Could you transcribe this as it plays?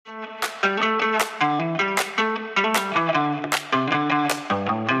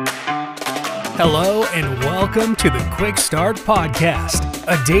Hello and welcome to the Quick Start Podcast,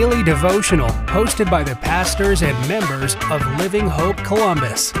 a daily devotional hosted by the pastors and members of Living Hope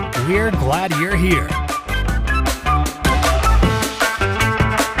Columbus. We're glad you're here.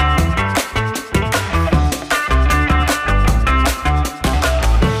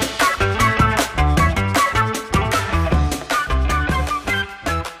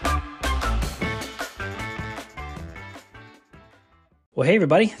 Well, hey,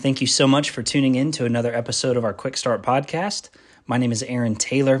 everybody. Thank you so much for tuning in to another episode of our Quick Start Podcast. My name is Aaron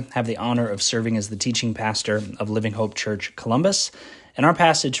Taylor. I have the honor of serving as the teaching pastor of Living Hope Church Columbus. And our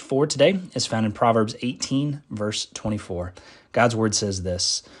passage for today is found in Proverbs 18, verse 24. God's word says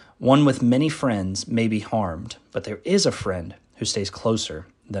this: "One with many friends may be harmed, but there is a friend who stays closer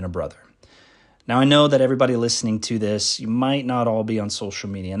than a brother." Now, I know that everybody listening to this, you might not all be on social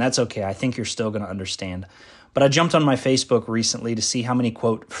media, and that's okay. I think you're still going to understand. But I jumped on my Facebook recently to see how many,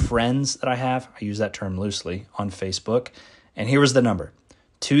 quote, friends that I have. I use that term loosely on Facebook. And here was the number,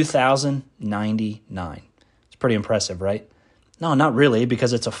 2,099. It's pretty impressive, right? No, not really,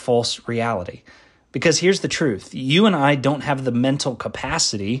 because it's a false reality. Because here's the truth. You and I don't have the mental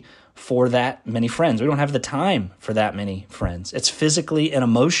capacity for that many friends. We don't have the time for that many friends. It's physically and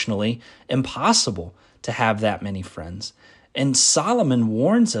emotionally impossible to have that many friends. And Solomon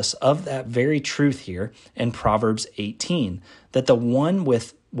warns us of that very truth here in Proverbs 18, that the one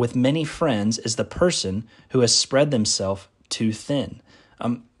with many friends is the person who has spread themselves too thin.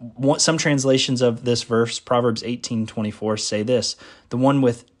 Some translations of this verse, Proverbs 18:24, say this: the one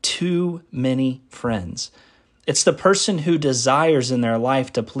with too many friends. It's the person who desires in their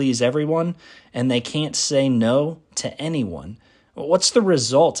life to please everyone, and they can't say no to anyone. What's the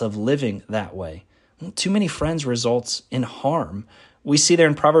result of living that way? Too many friends results in harm. We see there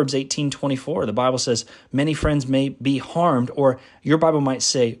in Proverbs 18:24, the Bible says, many friends may be harmed, or your Bible might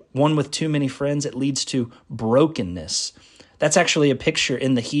say, one with too many friends, it leads to brokenness. That's actually a picture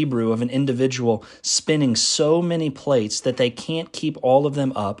in the Hebrew of an individual spinning so many plates that they can't keep all of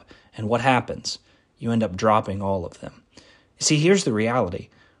them up, and what happens? You end up dropping all of them. See, here's the reality.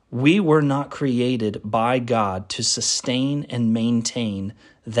 We were not created by God to sustain and maintain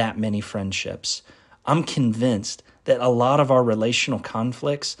that many friendships. I'm convinced that a lot of our relational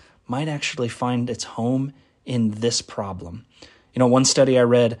conflicts might actually find its home in this problem. You know, one study I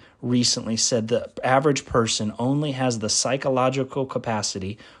read recently said the average person only has the psychological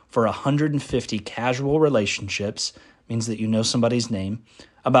capacity for 150 casual relationships, means that you know somebody's name,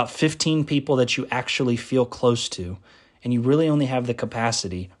 about 15 people that you actually feel close to, and you really only have the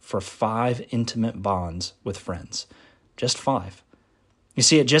capacity for 5 intimate bonds with friends. Just 5. You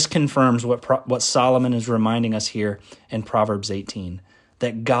see, it just confirms what Solomon is reminding us here in Proverbs 18,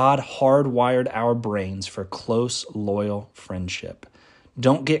 that God hardwired our brains for close, loyal friendship.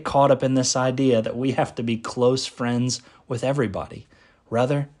 Don't get caught up in this idea that we have to be close friends with everybody.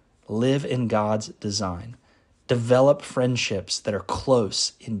 Rather, live in God's design. Develop friendships that are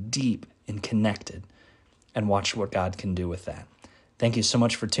close and deep and connected, and watch what God can do with that. Thank you so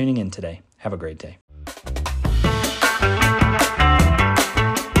much for tuning in today. Have a great day.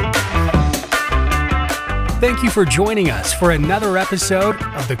 Thank you for joining us for another episode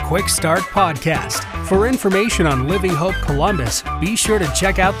of the Quick Start Podcast. For information on Living Hope Columbus, be sure to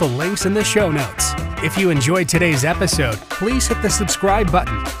check out the links in the show notes. If you enjoyed today's episode, please hit the subscribe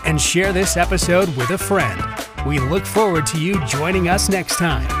button and share this episode with a friend. We look forward to you joining us next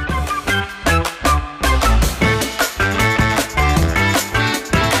time.